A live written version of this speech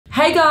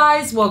Hey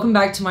guys, welcome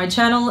back to my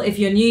channel. If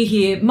you're new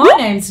here, my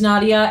name's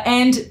Nadia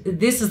and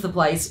this is the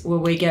place where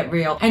we get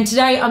real. And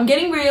today I'm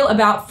getting real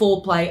about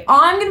foreplay.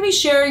 I'm going to be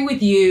sharing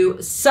with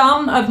you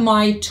some of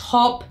my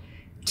top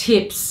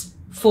tips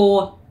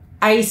for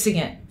acing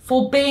it,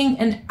 for being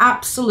an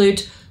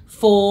absolute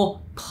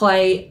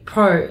foreplay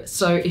pro.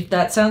 So if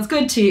that sounds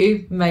good to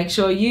you, make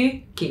sure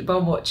you keep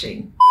on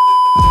watching.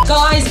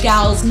 Guys,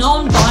 gals,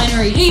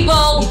 non-binary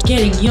people, you're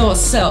getting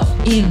yourself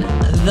in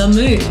the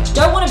mood.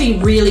 Don't want to be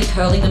really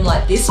curling them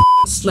like this.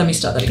 Let me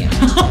start that again.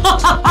 Can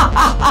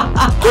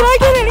I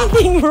get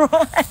anything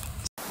right?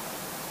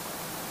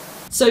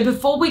 So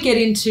before we get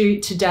into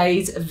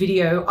today's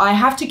video, I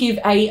have to give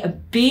a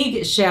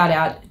big shout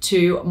out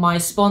to my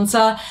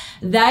sponsor.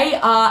 They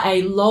are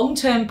a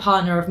long-term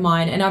partner of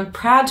mine and I'm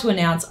proud to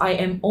announce I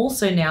am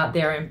also now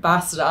their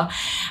ambassador,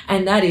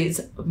 and that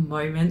is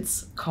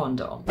Moments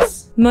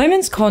Condoms.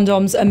 Moments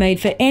Condoms are made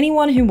for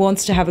anyone who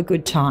wants to have a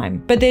good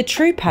time, but their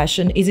true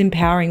passion is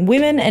empowering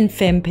women and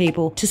femme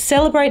people to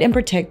celebrate and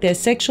protect their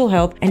sexual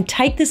health and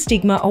take the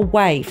stigma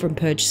away from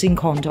purchasing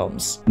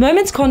condoms.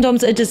 Moments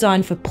Condoms are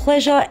designed for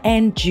pleasure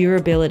and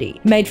durability.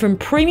 Made from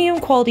premium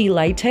quality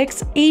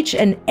latex, each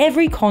and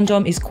every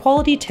condom is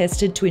quality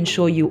tested to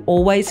ensure you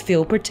always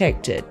feel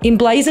protected.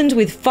 Emblazoned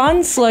with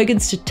fun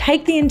slogans to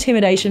take the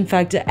intimidation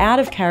factor out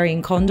of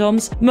carrying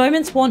condoms,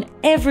 Moments want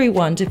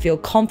everyone to feel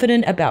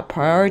confident about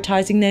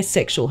prioritizing their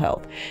sexual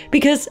health,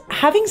 because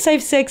having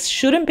safe sex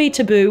shouldn't be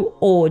taboo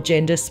or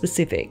gender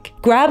specific.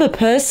 Grab a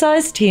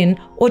purse-sized tin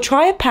or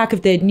try a pack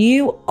of their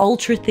new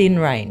ultra thin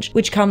range,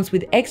 which comes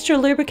with extra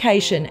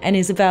lubrication and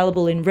is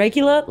available in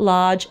regular,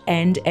 large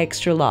and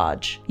extra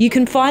large. You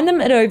can find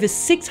them at over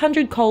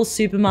 600 Coles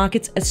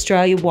supermarkets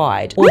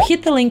Australia-wide, or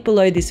hit the link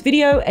below this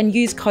video and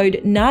use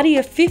code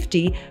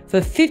NADIA50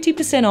 for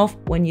 50% off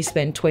when you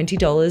spend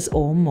 $20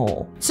 or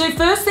more. So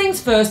first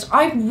things first,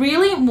 I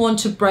really want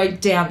to break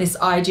down this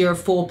idea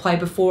of foreplay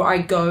before I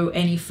go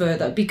any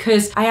further,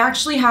 because I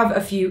actually have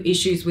a few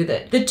issues with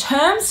it. The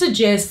term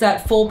suggests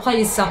that foreplay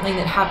is something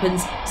that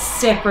happens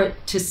separate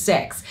to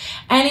sex.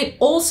 And it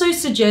also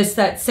suggests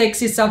that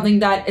sex is something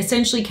that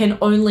essentially can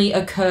only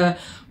occur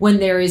when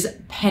there is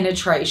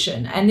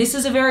penetration. And this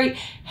is a very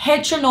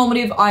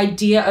heteronormative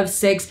idea of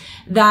sex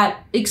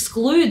that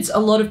excludes a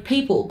lot of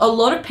people. A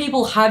lot of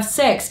people have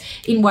sex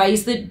in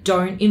ways that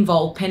don't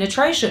involve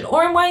penetration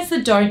or in ways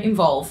that don't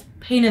involve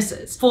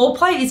penises.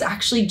 Foreplay is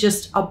actually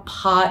just a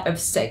part of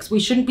sex.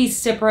 We shouldn't be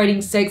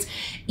separating sex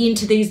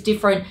into these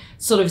different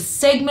sort of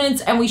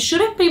segments, and we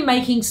shouldn't be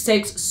making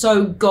sex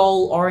so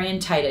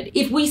goal-orientated.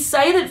 If we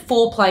say that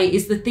foreplay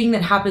is the thing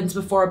that happens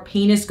before a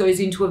penis goes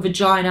into a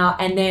vagina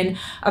and then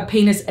a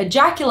penis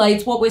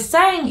ejaculates, what we're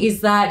saying is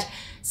that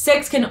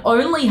sex can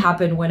only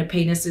happen when a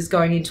penis is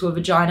going into a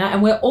vagina,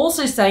 and we're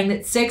also saying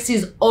that sex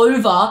is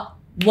over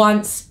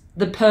once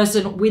the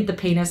person with the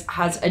penis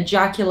has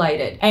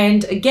ejaculated.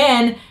 And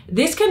again,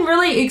 this can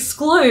really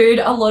exclude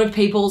a lot of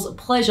people's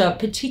pleasure,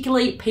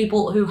 particularly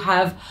people who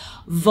have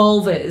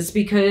vulvas,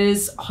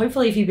 because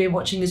hopefully if you've been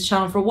watching this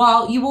channel for a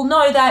while, you will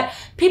know that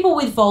people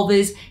with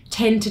vulvas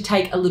tend to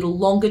take a little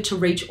longer to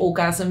reach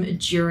orgasm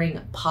during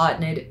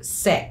partnered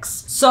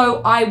sex.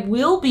 So I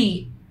will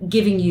be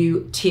giving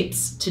you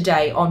tips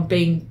today on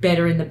being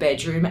better in the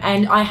bedroom,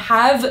 and I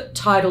have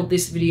titled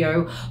this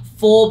video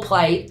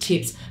Foreplay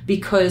Tips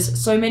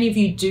because so many of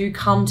you do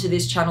come to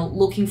this channel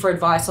looking for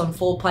advice on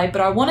foreplay,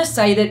 but I want to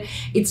say that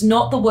it's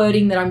not the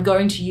wording that I'm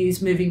going to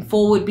use moving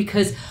forward,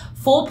 because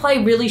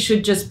foreplay really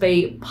should just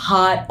be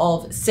part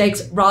of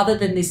sex rather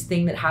than this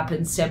thing that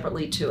happens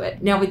separately to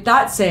it. Now, with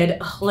that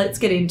said, let's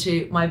get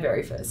into my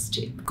very first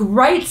tip.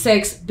 Great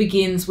sex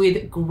begins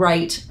with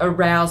great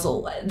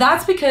arousal.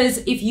 That's because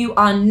if you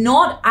are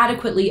not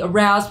adequately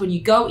aroused when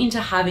you go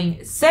into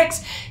having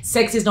sex,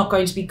 sex is not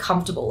going to be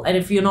comfortable. And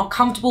if you're not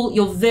comfortable,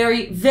 you're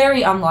very,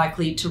 very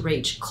unlikely to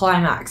reach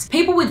climax.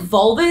 People with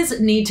vulvas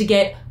need to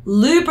get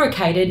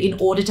lubricated in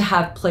order to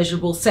have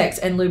pleasurable sex,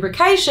 and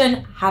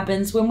lubrication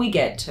happens when we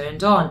get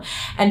turned on.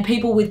 And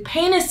people with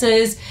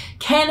penises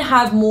can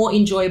have more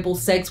enjoyable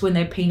sex when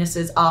their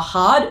penises are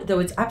hard, though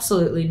it's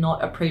absolutely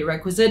not a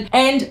prerequisite.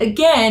 And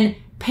again,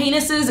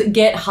 penises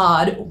get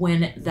hard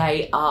when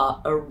they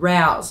are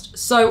aroused.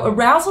 So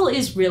arousal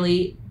is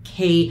really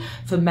key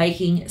for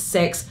making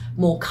sex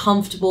more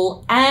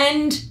comfortable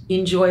and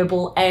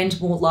enjoyable and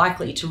more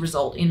likely to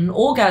result in an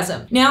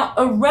orgasm. Now,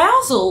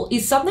 arousal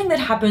is something that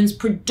happens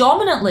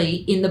predominantly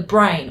in the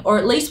brain, or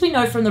at least we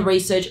know from the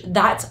research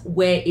that's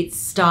where it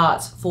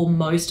starts for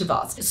most of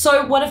us.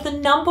 So one of the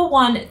number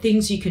one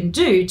things you can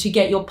do to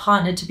get your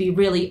partner to be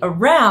really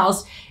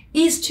aroused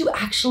is to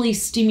actually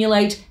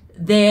stimulate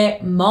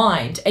their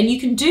mind. And you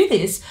can do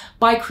this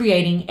by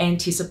creating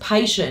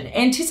anticipation.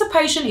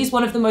 Anticipation is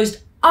one of the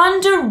most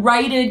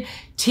underrated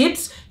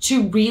tips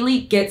to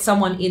really get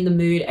someone in the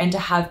mood and to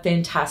have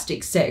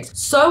fantastic sex.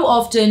 So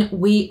often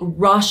we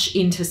rush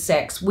into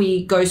sex.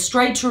 We go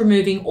straight to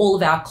removing all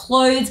of our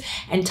clothes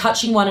and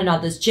touching one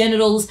another's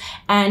genitals,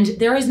 and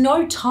there is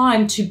no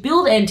time to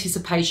build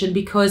anticipation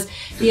because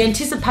the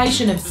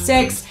anticipation of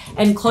sex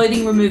and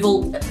clothing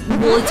removal,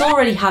 well, it's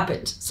already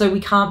happened, so we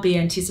can't be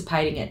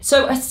anticipating it.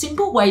 So a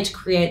simple way to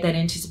create that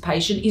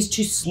anticipation is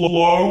to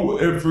slow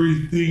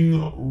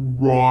everything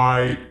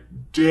right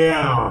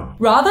down.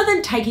 Rather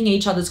than taking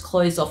each other's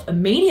clothes off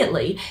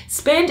immediately,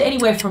 spend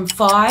anywhere from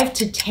 5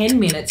 to 10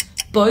 minutes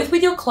both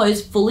with your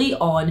clothes fully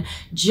on,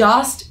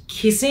 just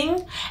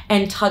kissing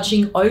and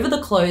touching over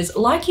the clothes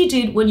like you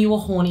did when you were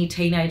horny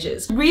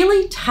teenagers.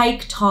 Really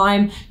take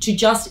time to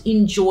just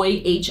enjoy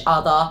each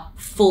other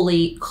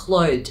fully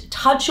clothed.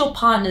 Touch your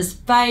partner's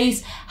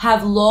face,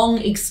 have long,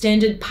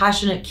 extended,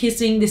 passionate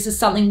kissing. This is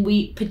something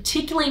we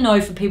particularly know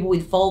for people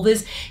with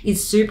vulvas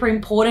is super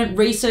important.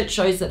 Research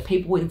shows that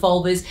people with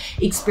vulvas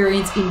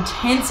experience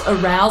intense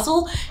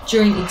arousal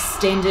during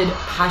extended,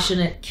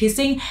 passionate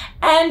kissing,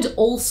 and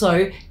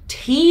also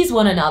tease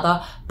one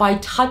another by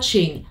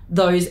touching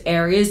those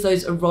areas,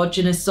 those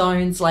erogenous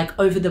zones, like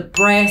over the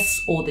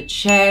breasts or the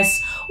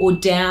chest or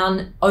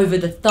down over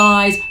the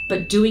thighs,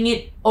 but doing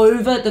it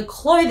over the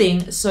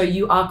clothing so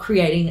you are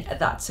creating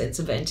that sense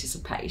of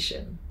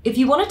anticipation. If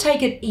you want to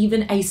take it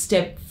even a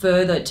step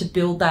further to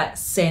build that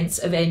sense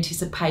of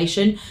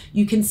anticipation,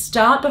 you can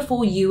start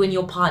before you and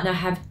your partner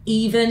have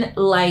even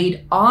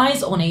laid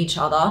eyes on each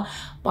other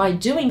by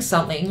doing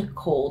something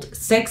called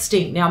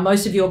sexting. Now,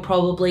 most of you are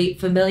probably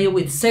familiar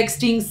with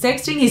sexting.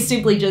 Sexting is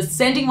simply just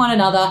sending one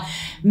another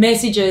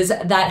messages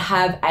that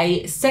have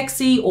a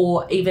sexy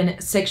or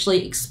even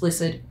sexually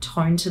explicit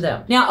tone to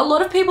them. Now, a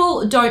lot of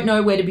people don't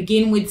know where to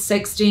begin with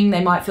sexting.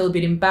 They might feel a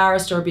bit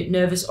embarrassed or a bit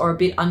nervous or a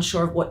bit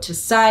unsure of what to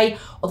say,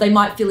 or they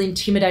might feel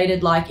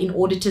intimidated, like in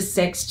order to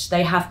sext,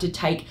 they have to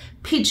take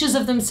pictures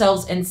of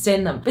themselves and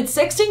send them. But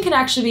sexting can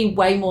actually be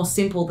way more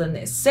simple than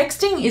this.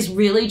 Sexting is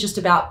really just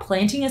about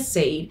planting a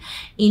seed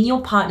in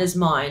your partner's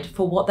mind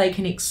for what they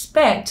can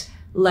expect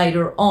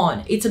later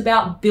on. It's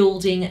about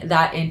building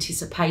that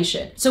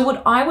anticipation. So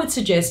what I would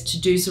suggest to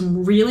do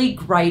some really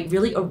great,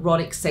 really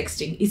erotic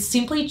sexting is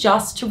simply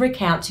just to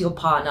recount to your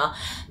partner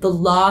the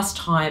last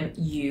time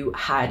you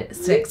had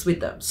sex with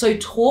them. So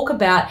talk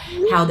about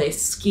how their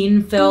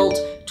skin felt,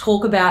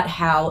 talk about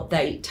how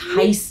they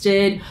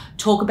tasted,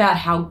 talk about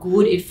how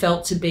good it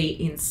felt to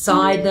be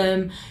inside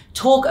them,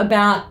 talk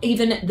about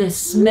even the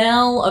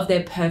smell of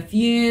their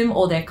perfume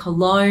or their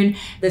cologne,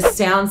 the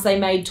sounds they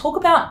made. Talk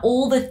about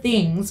all the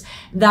things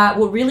that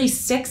were really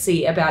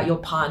sexy about your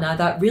partner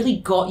that really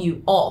got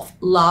you off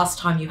last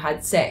time you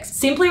had sex.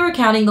 Simply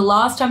recounting the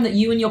last time that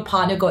you and your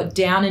partner got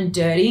down and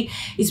dirty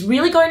is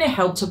really going to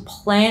help to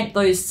plant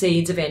those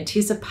seeds of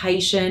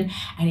anticipation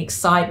and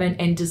excitement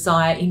and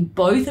desire in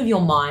both of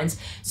your minds,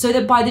 so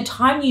that by the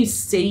time you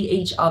see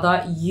each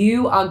other,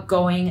 you are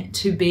going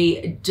to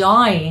be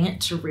dying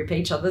to rip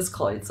each other's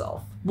clothes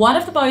off. One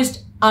of the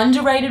most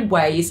underrated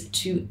ways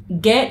to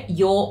get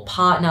your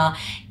partner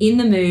in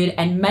the mood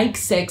and make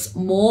sex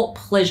more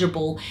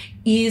pleasurable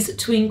is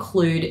to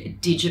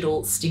include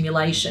digital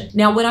stimulation.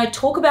 Now, when I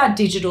talk about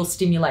digital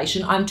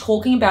stimulation, I'm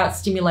talking about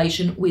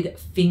stimulation with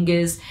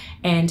fingers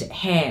and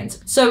hands.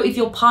 So if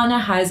your partner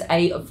has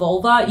a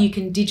vulva, you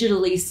can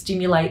digitally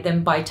stimulate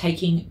them by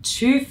taking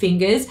 2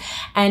 fingers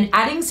and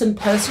adding some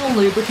personal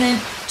lubricant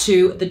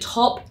to the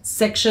top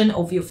section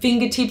of your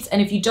fingertips.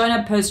 And if you don't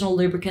have personal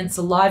lubricant,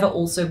 saliva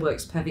also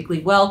works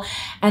perfectly well.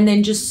 And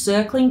then just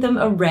circling them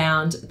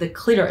around the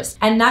clitoris.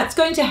 And that's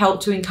going to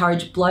help to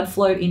encourage blood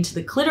flow into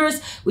the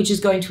clitoris, which is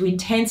going to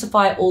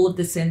intensify all of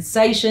the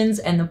sensations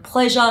and the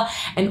pleasure,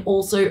 and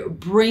also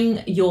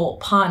bring your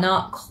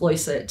partner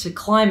closer to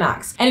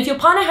climax. And if your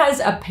partner has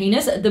a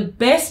penis, the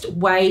best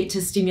way to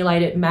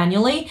stimulate it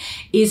manually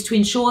is to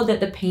ensure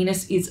that the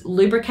penis is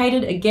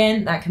lubricated.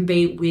 Again, that can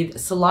be with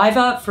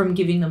saliva from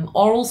giving them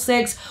oral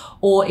sex,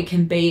 or it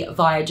can be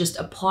via just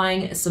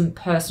applying some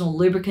personal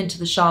lubricant to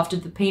the shaft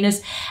of the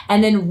penis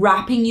and then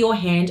wrapping your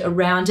hand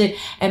around it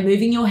and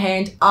moving your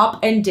hand up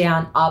and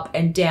down, up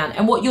and down.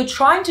 And what you're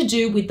trying to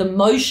do with the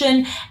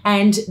motion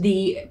and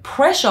the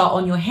pressure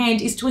on your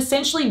hand is to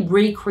essentially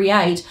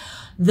recreate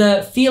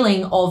the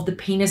feeling of the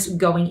penis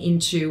going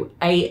into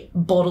a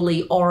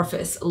bodily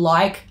orifice,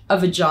 like a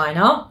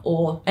vagina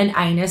or an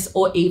anus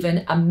or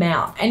even a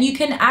mouth. And you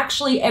can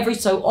actually every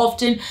so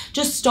often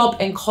just stop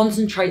and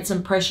concentrate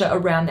some pressure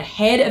around the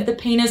head of the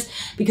penis,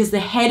 because the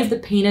head of the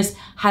penis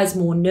has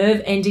more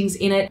nerve endings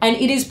in it, and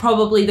it is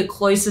probably the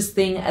closest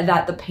thing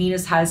that the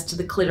penis has to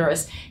the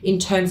clitoris in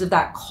terms of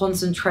that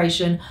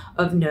concentration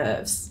of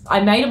nerves. I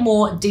made a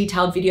more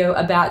detailed video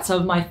about some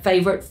of my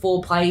favorite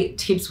foreplay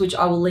tips, which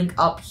I will link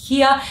up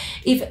here.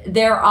 If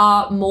there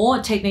are more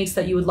techniques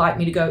that you would like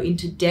me to go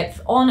into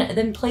depth on,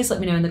 then please let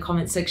me know in the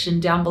comment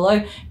section down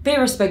below. Be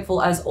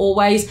respectful as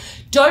always.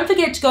 Don't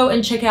forget to go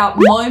and check out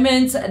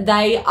Moments.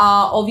 They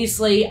are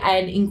obviously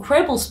an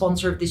incredible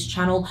sponsor of this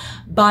channel,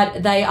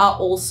 but they are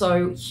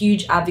also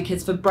huge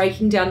advocates for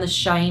breaking down the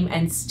shame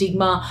and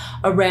stigma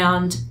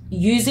around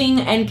using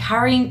and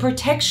carrying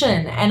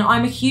protection. And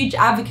I'm a huge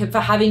advocate for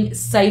having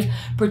safe,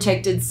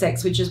 protected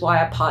sex, which is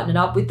why I partnered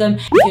up with them.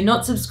 If you're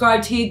not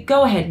subscribed here,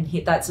 go ahead and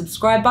hit that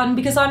subscribe button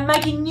because I'm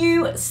making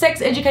new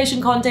sex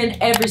education content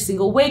every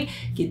single week.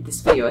 Give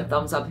this video a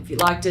thumbs up if you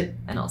liked it,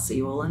 and I'll see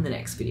you all in the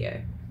next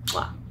video.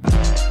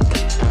 Mwah.